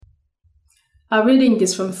Our reading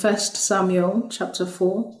is from 1 Samuel chapter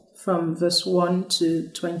 4, from verse 1 to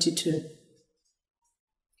 22.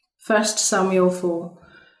 1 Samuel 4,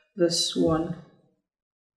 verse 1.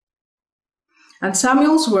 And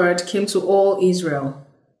Samuel's word came to all Israel.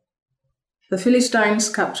 The Philistines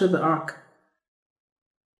captured the ark.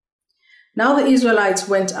 Now the Israelites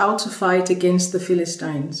went out to fight against the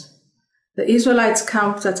Philistines. The Israelites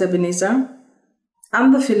camped at Ebenezer,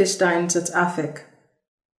 and the Philistines at Aphek.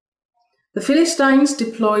 The Philistines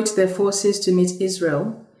deployed their forces to meet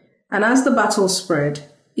Israel, and as the battle spread,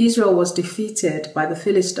 Israel was defeated by the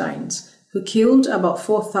Philistines, who killed about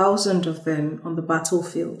 4,000 of them on the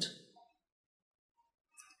battlefield.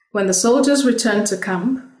 When the soldiers returned to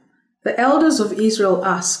camp, the elders of Israel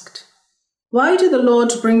asked, "Why did the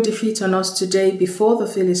Lord bring defeat on us today before the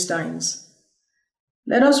Philistines?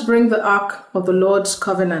 Let us bring the ark of the Lord's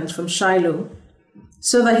covenant from Shiloh,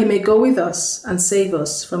 so that he may go with us and save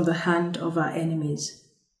us from the hand of our enemies."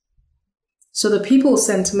 So the people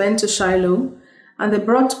sent men to Shiloh, and they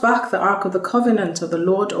brought back the ark of the covenant of the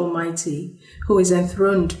Lord Almighty, who is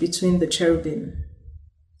enthroned between the cherubim.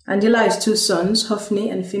 And Eli's two sons, Hophni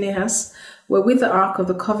and Phinehas, were with the ark of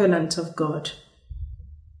the covenant of God.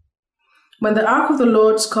 When the ark of the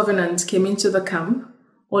Lord's covenant came into the camp,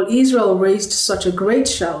 all Israel raised such a great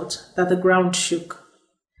shout that the ground shook.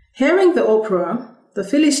 Hearing the uproar, the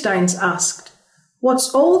Philistines asked,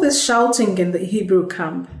 "What's all this shouting in the Hebrew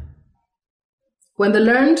camp?" When they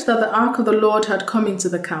learned that the ark of the Lord had come into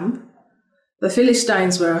the camp, the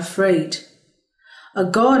Philistines were afraid. "A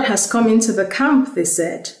god has come into the camp," they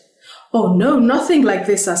said. "Oh no, nothing like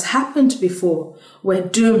this has happened before. We're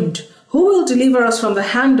doomed. Who will deliver us from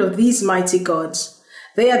the hand of these mighty gods?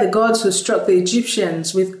 They are the gods who struck the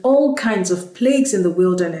Egyptians with all kinds of plagues in the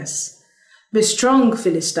wilderness. Be strong,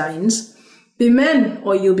 Philistines. Be men,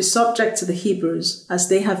 or you'll be subject to the Hebrews, as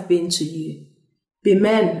they have been to you. Be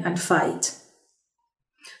men and fight."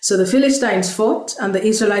 So the Philistines fought, and the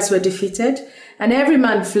Israelites were defeated, and every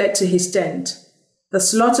man fled to his tent. The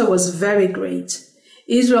slaughter was very great.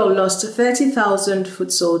 Israel lost 30,000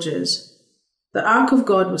 foot soldiers. The ark of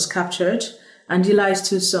God was captured, and Eli's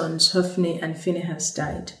two sons, Hophni and Phinehas,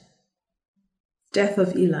 died. Death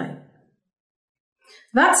of Eli.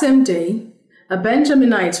 That same day, a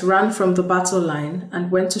Benjaminite ran from the battle line and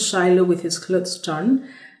went to Shiloh with his clothes torn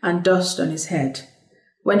and dust on his head.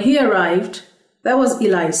 When he arrived, there was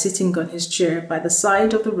Eli sitting on his chair by the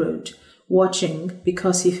side of the road, watching,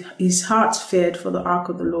 because his heart feared for the ark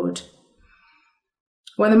of the Lord.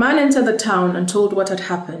 When the man entered the town and told what had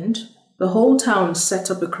happened, the whole town set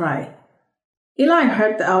up a cry. Eli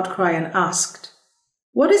heard the outcry and asked,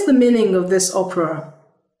 "What is the meaning of this uproar?"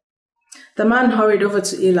 The man hurried over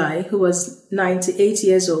to Eli, who was 98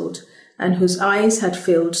 years old, and whose eyes had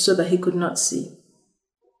failed so that he could not see.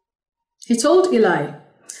 He told Eli,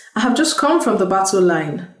 "I have just come from the battle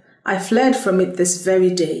line. I fled from it this very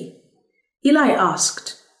day." Eli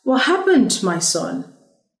asked, "What happened, my son?"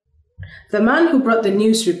 The man who brought the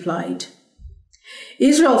news replied,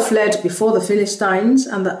 "Israel fled before the Philistines,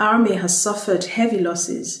 and the army has suffered heavy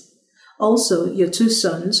losses. Also, your two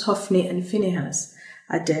sons, Hophni and Phinehas,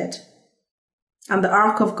 are dead, and the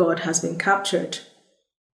ark of God has been captured."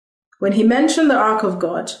 When he mentioned the ark of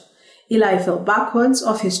God, Eli fell backwards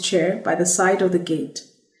off his chair by the side of the gate.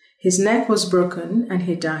 His neck was broken, and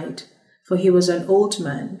he died, for he was an old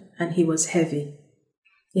man, and he was heavy.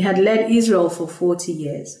 He had led Israel for 40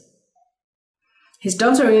 years. His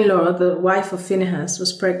daughter-in-law, the wife of Phinehas,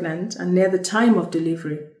 was pregnant and near the time of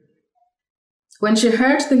delivery. When she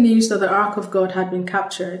heard the news that the ark of God had been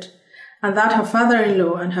captured, and that her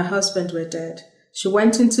father-in-law and her husband were dead, she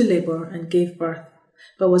went into labor and gave birth,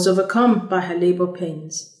 but was overcome by her labor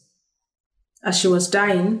pains. As she was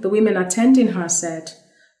dying, the women attending her said,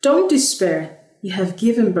 "Don't despair, you have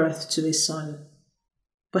given birth to a son."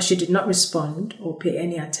 But she did not respond or pay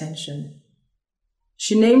any attention.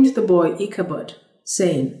 She named the boy Ichabod,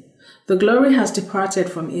 saying, "The glory has departed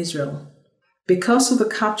from Israel." Because of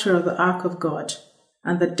the capture of the ark of God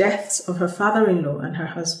and the deaths of her father-in-law and her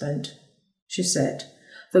husband, she said,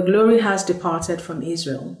 "The glory has departed from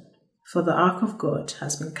Israel, for the ark of God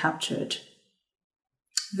has been captured."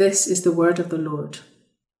 This is the word of the Lord.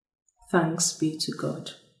 Thanks be to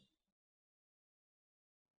God.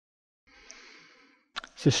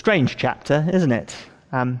 It's a strange chapter, isn't it?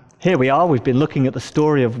 Here we are, we've been looking at the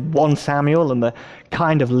story of 1 Samuel and the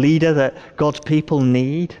kind of leader that God's people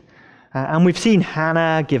need. And we've seen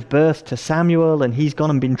Hannah give birth to Samuel, and he's gone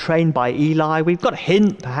and been trained by Eli. We've got a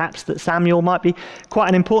hint, perhaps, that Samuel might be quite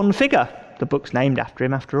an important figure. The book's named after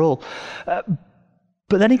him, after all.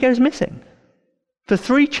 But then he goes missing. For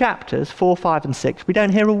 3 chapters, 4, 5, and 6, we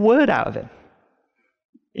don't hear a word out of him.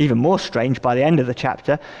 Even more strange, by the end of the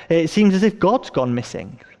chapter, it seems as if God's gone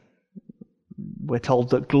missing. We're told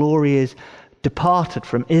that glory is departed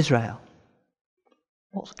from Israel.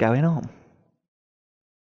 What's going on?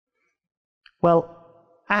 Well,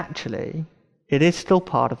 actually, it is still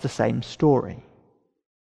part of the same story.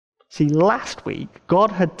 See, last week,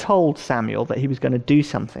 God had told Samuel that he was going to do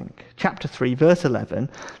something. Chapter 3, verse 11,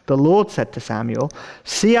 the Lord said to Samuel,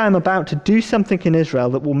 "See, I am about to do something in Israel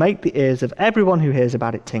that will make the ears of everyone who hears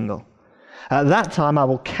about it tingle. At that time, I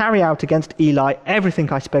will carry out against Eli everything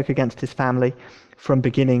I spoke against his family from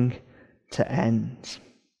beginning to end."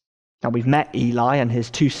 Now, we've met Eli and his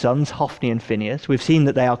two sons, Hophni and Phinehas. We've seen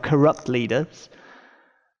that they are corrupt leaders,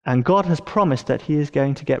 and God has promised that he is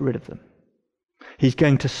going to get rid of them. He's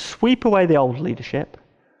going to sweep away the old leadership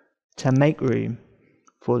to make room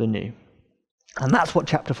for the new. And that's what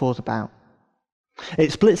chapter 4 is about.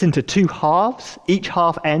 It splits into two halves. Each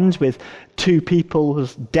half ends with two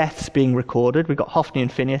people's deaths being recorded. We've got Hophni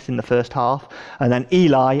and Phinehas in the first half, and then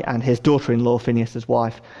Eli and his daughter-in-law, Phinehas'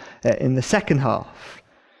 wife, in the second half.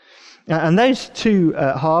 And those two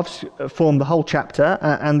halves form the whole chapter,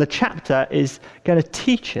 and the chapter is going to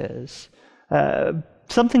teach us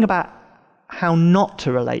something about how not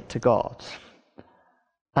to relate to God,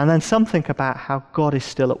 and then something about how God is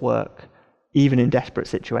still at work, even in desperate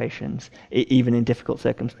situations, even in difficult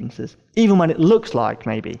circumstances, even when it looks like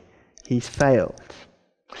maybe he's failed.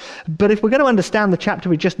 But if we're going to understand the chapter,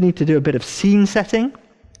 we just need to do a bit of scene setting.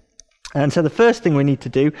 And so the first thing we need to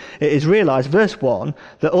do is realize, verse 1,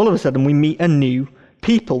 that all of a sudden we meet a new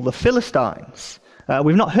people, the Philistines.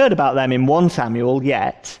 We've not heard about them in 1 Samuel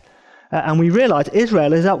yet, and we realize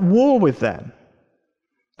Israel is at war with them.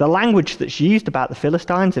 The language that's used about the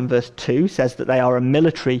Philistines in verse 2 says that they are a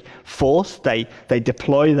military force. They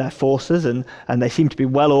deploy their forces, and they seem to be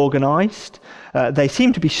well organized. They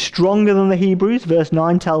seem to be stronger than the Hebrews. Verse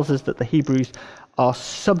 9 tells us that the Hebrews are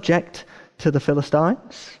subject to the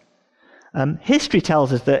Philistines. History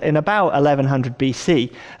tells us that in about 1100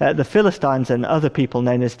 BC, the Philistines and other people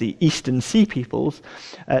known as the Eastern Sea peoples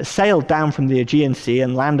sailed down from the Aegean Sea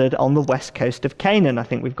and landed on the west coast of Canaan. I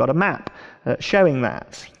think we've got a map showing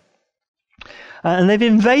that. And they've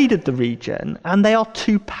invaded the region, and they are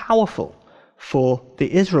too powerful for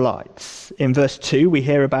the Israelites. In verse 2, we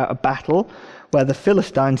hear about a battle where the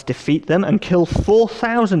Philistines defeat them and kill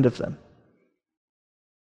 4,000 of them.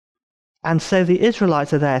 And so the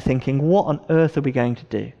Israelites are there thinking, what on earth are we going to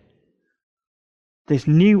do? This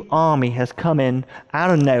new army has come in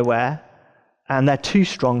out of nowhere, and they're too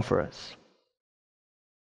strong for us.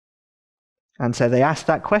 And so they asked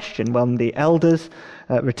that question. When the elders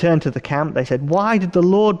returned to the camp, they said, "Why did the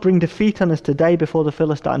Lord bring defeat on us today before the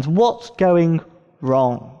Philistines? What's going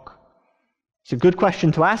wrong?" It's a good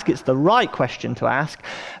question to ask. It's the right question to ask.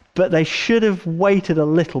 But they should have waited a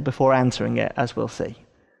little before answering it, as we'll see.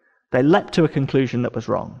 They leapt to a conclusion that was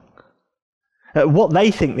wrong. What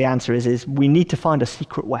they think the answer is we need to find a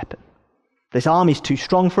secret weapon. This army's too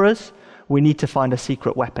strong for us. We need to find a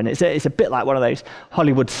secret weapon. It's a bit like one of those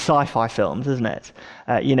Hollywood sci-fi films, isn't it?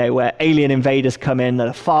 Where alien invaders come in that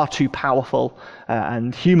are far too powerful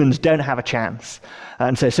and humans don't have a chance.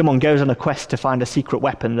 And so someone goes on a quest to find a secret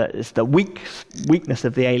weapon that is the weakness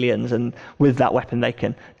of the aliens, and with that weapon they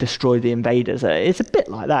can destroy the invaders. It's a bit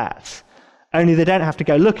like that. Only they don't have to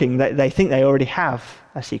go looking. They think they already have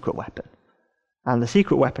a secret weapon. And the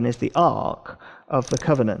secret weapon is the Ark of the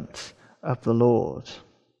Covenant of the Lord.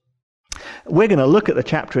 We're going to look at the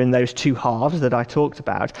chapter in those two halves that I talked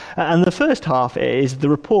about. And the first half is the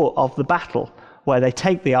report of the battle, where they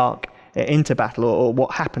take the Ark into battle, or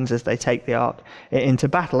what happens as they take the Ark into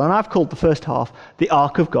battle. And I've called the first half the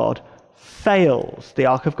Ark of God fails. The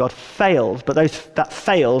Ark of God fails, but that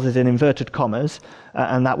fails is in inverted commas,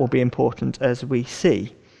 and that will be important as we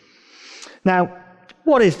see. Now,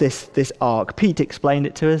 what is this Ark? Pete explained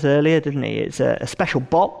it to us earlier, didn't he? It's a special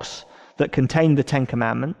box that contained the Ten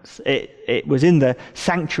Commandments. It was in the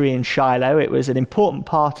sanctuary in Shiloh. It was an important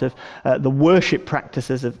part of the worship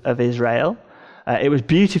practices of Israel. It was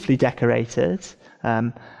beautifully decorated,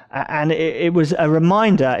 and it was a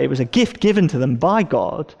reminder, it was a gift given to them by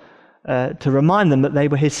God to remind them that they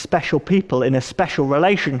were his special people in a special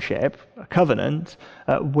relationship, a covenant,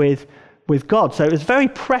 with God. So it was very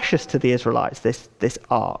precious to the Israelites, this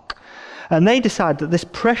Ark. And they decide that this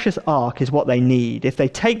precious Ark is what they need. If they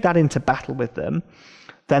take that into battle with them,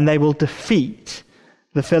 then they will defeat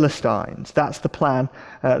the Philistines. That's the plan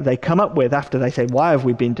they come up with after they say, why have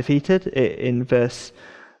we been defeated? In verse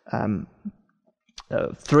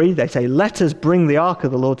 3, they say, "Let us bring the Ark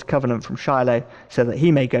of the Lord's covenant from Shiloh, so that he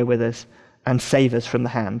may go with us and save us from the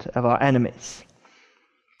hand of our enemies."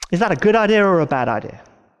 Is that a good idea or a bad idea?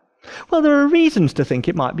 Well, there are reasons to think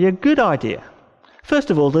it might be a good idea.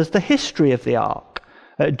 First of all, there's the history of the ark.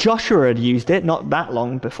 Joshua had used it not that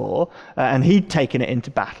long before, and he'd taken it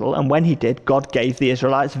into battle, and when he did, God gave the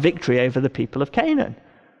Israelites victory over the people of Canaan.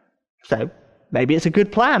 So maybe it's a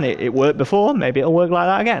good plan. It worked before, maybe it'll work like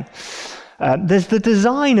that again. There's the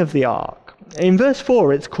design of the ark. In verse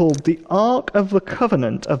 4, it's called the Ark of the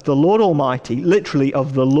Covenant of the Lord Almighty, literally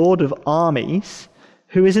of the Lord of armies,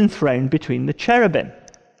 who is enthroned between the cherubim.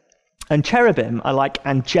 And cherubim are like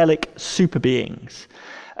angelic super beings.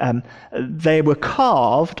 They were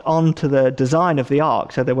carved onto the design of the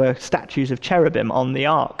ark, so there were statues of cherubim on the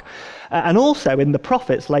ark. And also in the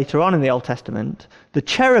prophets later on in the Old Testament, the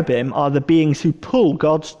cherubim are the beings who pull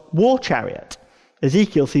God's war chariot.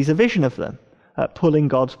 Ezekiel sees a vision of them pulling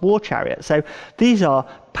God's war chariot. So these are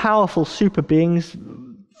powerful super beings,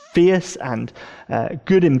 fierce and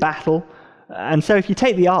good in battle. And so if you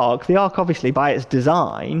take the ark obviously by its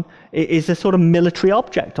design is a sort of military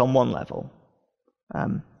object on one level.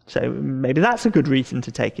 So maybe that's a good reason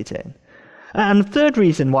to take it in. And the third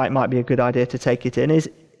reason why it might be a good idea to take it in is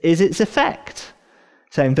its effect.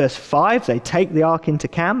 So in verse 5, they take the ark into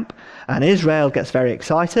camp, and Israel gets very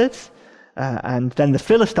excited. And then the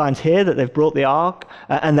Philistines hear that they've brought the ark,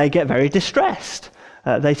 and they get very distressed.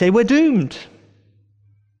 They say, we're doomed.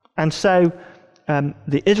 And so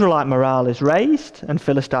the Israelite morale is raised, and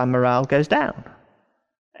Philistine morale goes down.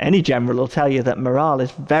 Any general will tell you that morale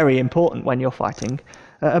is very important when you're fighting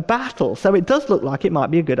a battle. So it does look like it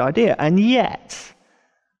might be a good idea. And yet,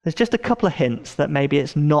 there's just a couple of hints that maybe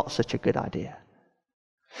it's not such a good idea.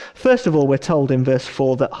 First of all, we're told in verse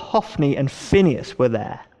 4 that Hophni and Phinehas were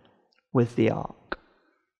there with the ark.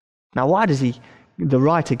 Now, why does the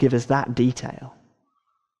writer give us that detail?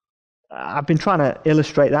 I've been trying to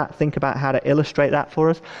illustrate that, think about how to illustrate that for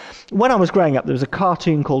us. When I was growing up, there was a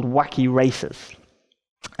cartoon called Wacky Racers.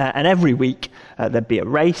 And every week there'd be a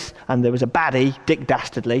race, and there was a baddie, Dick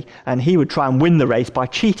Dastardly, and he would try and win the race by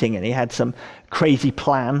cheating, and he had some crazy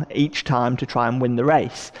plan each time to try and win the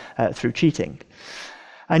race through cheating.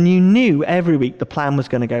 And you knew every week the plan was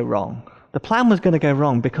going to go wrong. The plan was going to go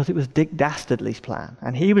wrong because it was Dick Dastardly's plan,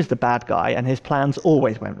 and he was the bad guy, and his plans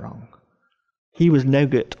always went wrong. He was no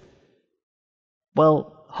good.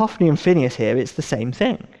 Well, Hophni and Phinehas here, it's the same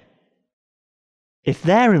thing. If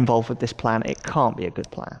they're involved with this plan, it can't be a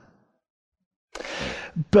good plan.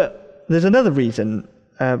 But there's another reason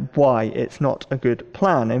why it's not a good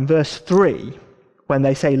plan. In verse 3, when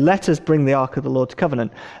they say, let us bring the Ark of the Lord's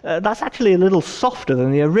covenant, that's actually a little softer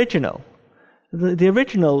than the original. The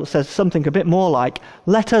original says something a bit more like,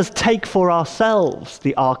 let us take for ourselves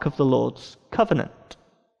the Ark of the Lord's covenant.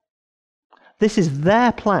 This is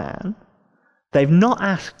their plan. They've not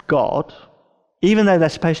asked God, even though they're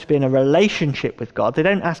supposed to be in a relationship with God. They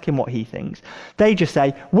don't ask him what he thinks. They just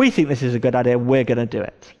say, we think this is a good idea, we're going to do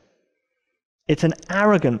it. It's an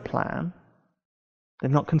arrogant plan. They've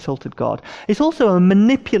not consulted God. It's also a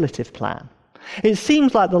manipulative plan. It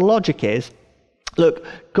seems like the logic is, look,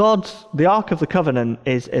 the Ark of the Covenant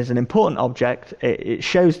is an important object. It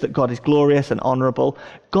shows that God is glorious and honourable.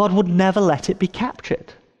 God would never let it be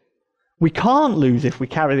captured. We can't lose if we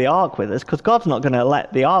carry the ark with us, because God's not going to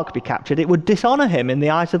let the ark be captured. It would dishonour him in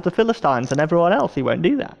the eyes of the Philistines and everyone else. He won't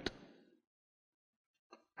do that.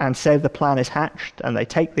 And so the plan is hatched, and they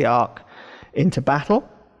take the ark into battle.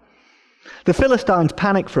 The Philistines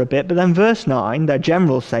panic for a bit, but then verse 9, their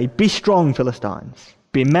generals say, be strong, Philistines.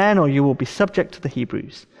 Be men, or you will be subject to the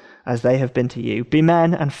Hebrews, as they have been to you. Be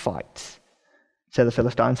men and fight. So the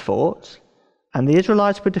Philistines fought, and the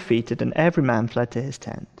Israelites were defeated, and every man fled to his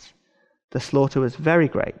tent. The slaughter was very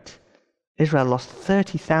great. Israel lost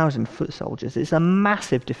 30,000 foot soldiers. It's a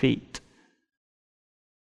massive defeat.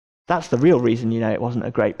 That's the real reason it wasn't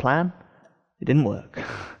a great plan. It didn't work.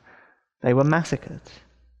 They were massacred.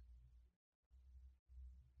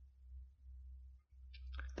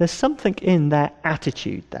 There's something in their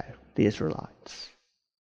attitude, though, the Israelites,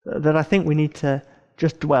 that I think we need to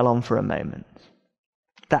just dwell on for a moment.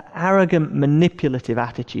 That arrogant, manipulative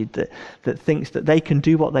attitude that thinks that they can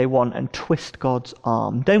do what they want and twist God's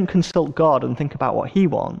arm. Don't consult God and think about what he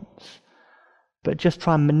wants, but just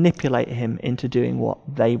try and manipulate him into doing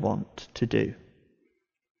what they want to do.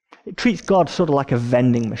 It treats God sort of like a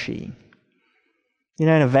vending machine. In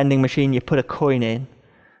a vending machine, you put a coin in,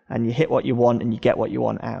 and you hit what you want, and you get what you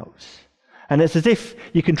want out. And it's as if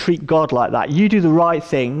you can treat God like that. You do the right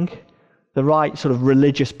thing, the right sort of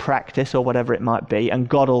religious practice or whatever it might be, and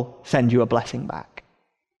God will send you a blessing back.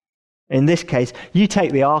 In this case, you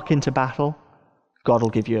take the ark into battle, God will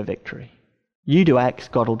give you a victory. You do X,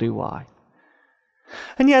 God will do Y.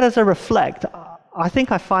 And yet as I reflect, I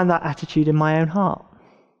think I find that attitude in my own heart.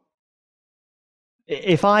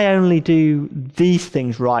 If I only do these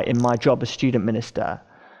things right in my job as student minister,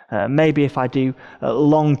 maybe if I do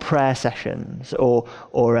long prayer sessions or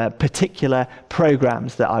particular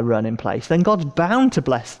programs that I run in place, then God's bound to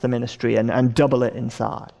bless the ministry and double it in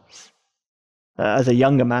size. As a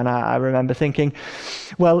younger man, I remember thinking,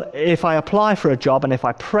 well, if I apply for a job and if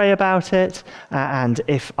I pray about it and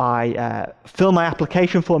if I fill my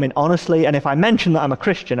application form in honestly and if I mention that I'm a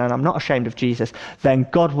Christian and I'm not ashamed of Jesus, then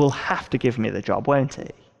God will have to give me the job, won't he?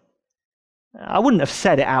 I wouldn't have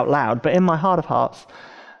said it out loud, but in my heart of hearts,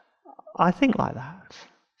 I think like that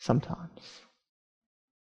sometimes.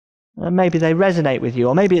 Maybe they resonate with you,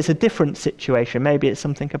 or maybe it's a different situation. Maybe it's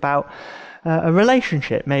something about a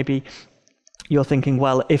relationship. Maybe you're thinking,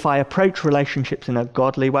 well, if I approach relationships in a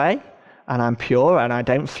godly way, and I'm pure, and I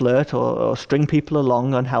don't flirt or string people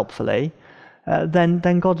along unhelpfully,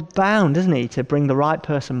 then God's bound, isn't he, to bring the right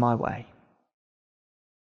person my way.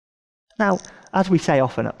 Now, as we say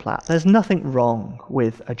often at Platt, there's nothing wrong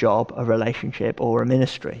with a job, a relationship, or a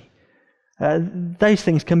ministry. Those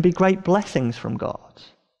things can be great blessings from God.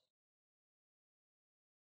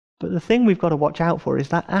 But the thing we've got to watch out for is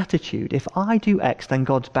that attitude. If I do X, then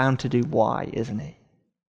God's bound to do Y, isn't he?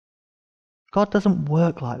 God doesn't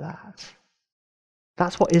work like that.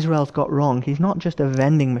 That's what Israel's got wrong. He's not just a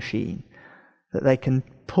vending machine that they can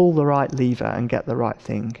pull the right lever and get the right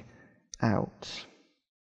thing out.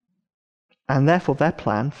 And therefore their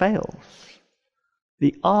plan fails.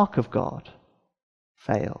 The ark of God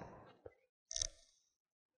fails.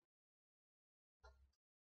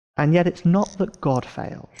 And yet it's not that God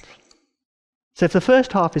failed. So if the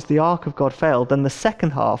first half is the ark of God failed, then the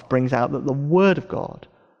second half brings out that the word of God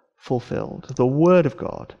fulfilled. The word of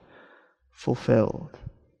God fulfilled.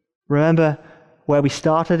 Remember where we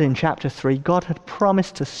started in chapter 3? God had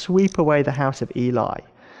promised to sweep away the house of Eli.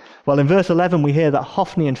 Well, in verse 11 we hear that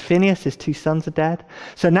Hophni and Phinehas, his two sons, are dead.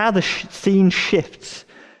 So now the scene shifts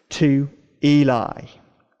to Eli.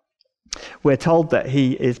 We're told that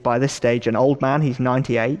he is by this stage an old man. He's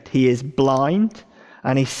 98. He is blind,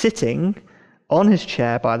 and he's sitting on his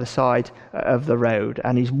chair by the side of the road,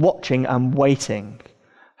 and he's watching and waiting,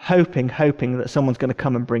 hoping that someone's going to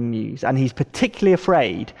come and bring news. And he's particularly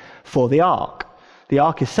afraid for the ark. The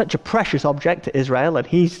ark is such a precious object to Israel, and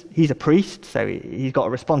he's a priest, so he's got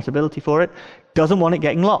a responsibility for it. Doesn't want it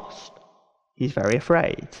getting lost. He's very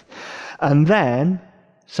afraid. And then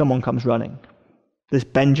someone comes running. This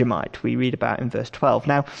Benjamite we read about in verse 12.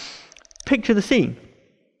 Now, picture the scene.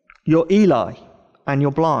 You're Eli, and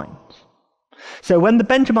you're blind. So when the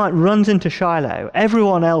Benjamite runs into Shiloh,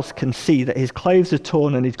 everyone else can see that his clothes are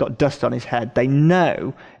torn and he's got dust on his head. They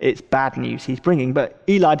know it's bad news he's bringing, but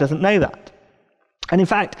Eli doesn't know that. And in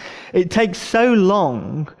fact, it takes so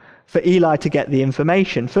long for Eli to get the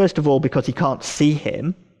information. First of all, because he can't see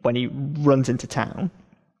him when he runs into town.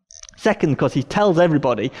 Second, because he tells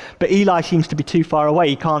everybody, but Eli seems to be too far away.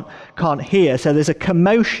 He can't hear. So there's a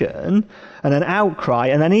commotion and an outcry.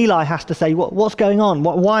 And then Eli has to say, what's going on?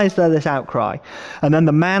 Why is there this outcry? And then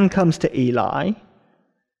the man comes to Eli.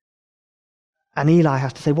 And Eli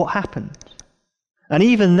has to say, what happened? And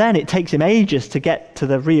even then, it takes him ages to get to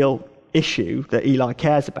the real issue that Eli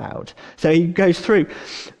cares about. So he goes through.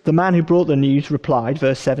 The man who brought the news replied,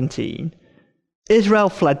 verse 17, Israel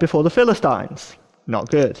fled before the Philistines. Not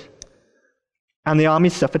good. And the army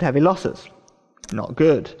suffered heavy losses. Not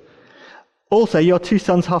good. Also, your two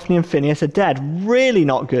sons, Hophni and Phinehas, are dead. Really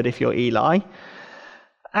not good if you're Eli.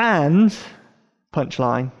 And,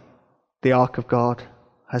 punchline, the ark of God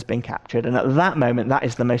has been captured. And at that moment, that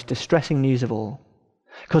is the most distressing news of all.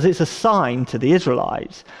 Because it's a sign to the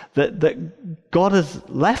Israelites that God has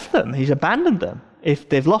left them. He's abandoned them. If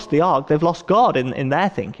they've lost the ark, they've lost God in their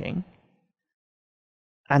thinking.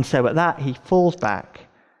 And so at that, he falls back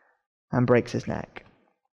and breaks his neck.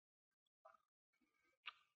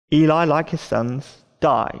 Eli, like his sons,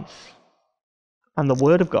 dies. And the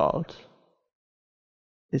word of God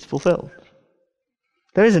is fulfilled.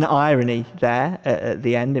 There is an irony there at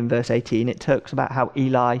the end in verse 18. It talks about how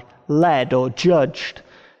Eli led or judged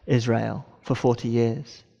Israel for 40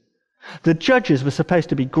 years. The judges were supposed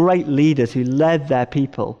to be great leaders who led their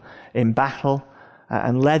people in battle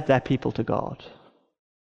and led their people to God.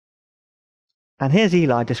 And here's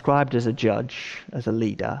Eli described as a judge, as a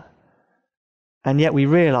leader. And yet we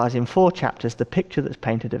realize in 4 chapters the picture that's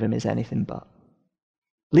painted of him is anything but.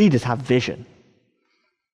 Leaders have vision.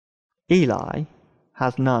 Eli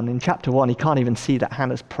has none. In chapter 1, he can't even see that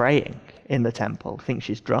Hannah's praying in the temple, thinks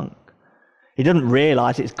she's drunk. He doesn't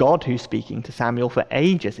realize it's God who's speaking to Samuel for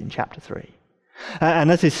ages in chapter 3. And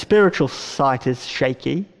as his spiritual sight is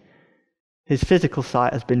shaky, his physical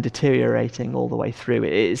sight has been deteriorating all the way through.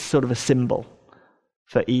 It is sort of a symbol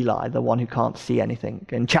for Eli, the one who can't see anything.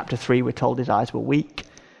 In chapter 3, we're told his eyes were weak.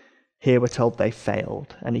 Here we're told they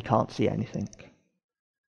failed and he can't see anything.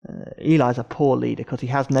 Eli's a poor leader because he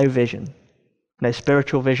has no vision, no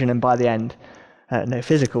spiritual vision, and by the end, no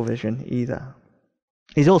physical vision either.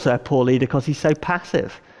 He's also a poor leader because he's so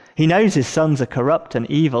passive. He knows his sons are corrupt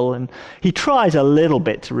and evil, and he tries a little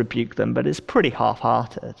bit to rebuke them, but it's pretty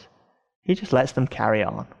half-hearted. He just lets them carry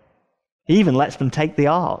on. He even lets them take the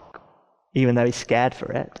ark, even though he's scared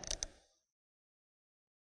for it.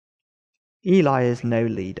 Eli is no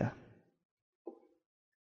leader.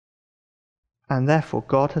 And therefore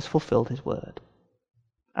God has fulfilled his word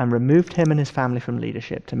and removed him and his family from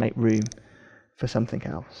leadership to make room for something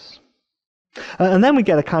else. And then we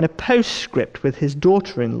get a kind of postscript with his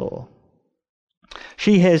daughter-in-law.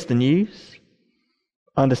 She hears the news.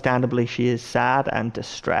 Understandably, she is sad and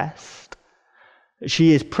distressed.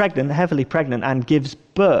 She is pregnant, heavily pregnant, and gives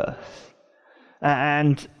birth.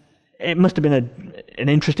 And it must have been an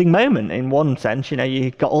interesting moment in one sense. You know,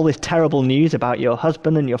 you got all this terrible news about your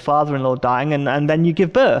husband and your father-in-law dying, and then you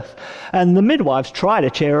give birth. And the midwives try to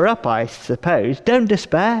cheer her up, I suppose. Don't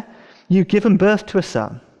despair. You've given birth to a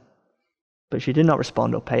son. But she did not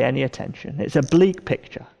respond or pay any attention. It's a bleak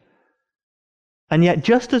picture. And yet,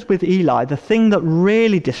 just as with Eli, the thing that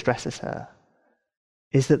really distresses her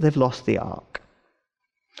is that they've lost the ark.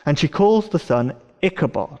 And she calls the son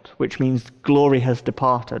Ichabod, which means glory has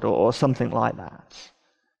departed, or something like that.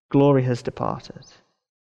 Glory has departed.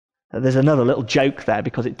 There's another little joke there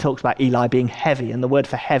because it talks about Eli being heavy, and the word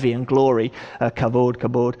for heavy and glory,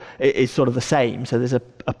 kabod, is sort of the same. So there's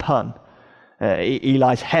a pun.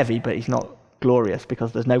 Eli's heavy, but he's not glorious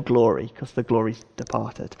because there's no glory, because the glory's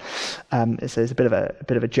departed. So there's a bit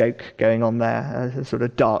of a joke going on there, a sort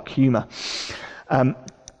of dark humour. And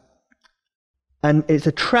it's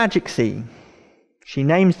a tragic scene. She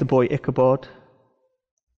names the boy Ichabod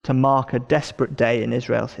to mark a desperate day in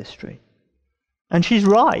Israel's history. And she's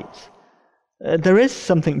right. There is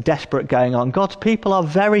something desperate going on. God's people are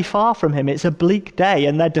very far from him. It's a bleak day,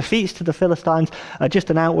 and their defeats to the Philistines are just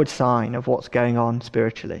an outward sign of what's going on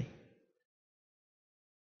spiritually.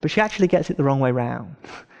 But she actually gets it the wrong way round.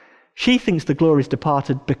 She thinks the glory's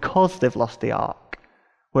departed because they've lost the ark,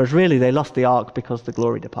 whereas really they lost the ark because the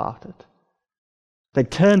glory departed. They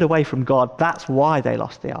turned away from God. That's why they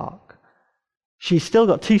lost the ark. She's still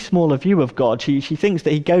got too small a view of God. She thinks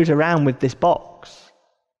that he goes around with this box.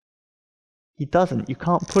 He doesn't. You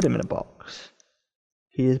can't put him in a box.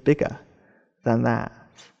 He is bigger than that.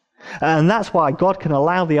 And that's why God can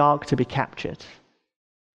allow the ark to be captured.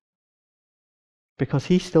 Because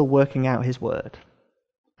he's still working out his word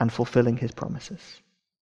and fulfilling his promises.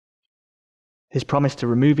 His promise to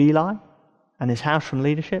remove Eli and his house from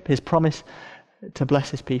leadership, his promise to bless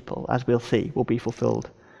his people, as we'll see, will be fulfilled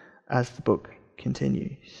as the book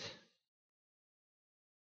continues.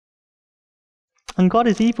 And God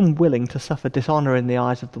is even willing to suffer dishonor in the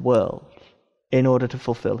eyes of the world in order to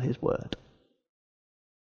fulfill his word.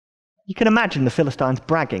 You can imagine the Philistines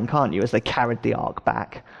bragging, can't you, as they carried the ark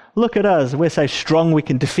back. Look at us, we're so strong we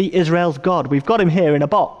can defeat Israel's God. We've got him here in a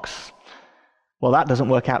box. Well, that doesn't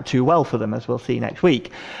work out too well for them, as we'll see next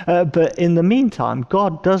week. But in the meantime,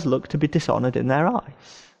 God does look to be dishonored in their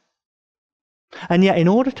eyes. And yet, in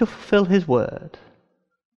order to fulfill his word,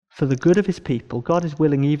 for the good of his people, God is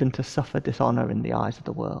willing even to suffer dishonor in the eyes of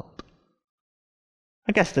the world.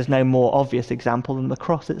 I guess there's no more obvious example than the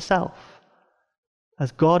cross itself.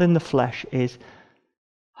 As God in the flesh is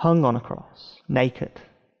hung on a cross, naked,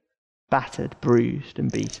 battered, bruised,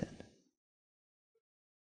 and beaten.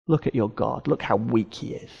 Look at your God. Look how weak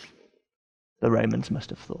he is, the Romans must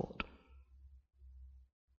have thought.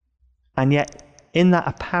 And yet, in that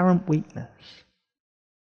apparent weakness,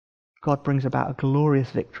 God brings about a glorious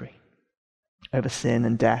victory over sin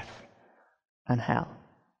and death and hell.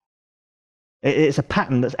 It's a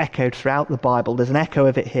pattern that's echoed throughout the Bible. There's an echo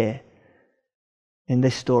of it here in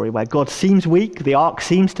this story where God seems weak, the ark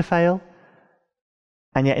seems to fail,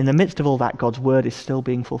 and yet in the midst of all that, God's word is still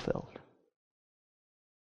being fulfilled.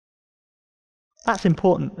 That's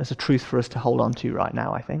important as a truth for us to hold on to right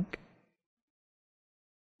now, I think.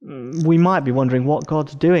 We might be wondering what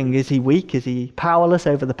God's doing. Is he weak? Is he powerless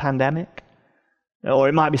over the pandemic? Or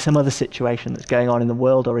it might be some other situation that's going on in the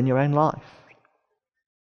world or in your own life.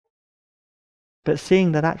 But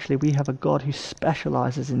seeing that actually we have a God who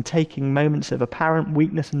specializes in taking moments of apparent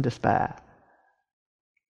weakness and despair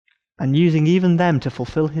and using even them to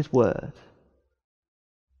fulfill his word,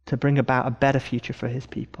 to bring about a better future for his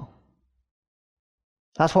people.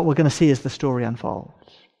 That's what we're going to see as the story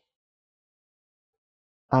unfolds.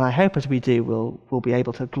 And I hope as we do, we'll be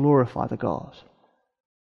able to glorify the God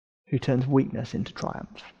who turns weakness into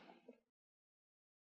triumph.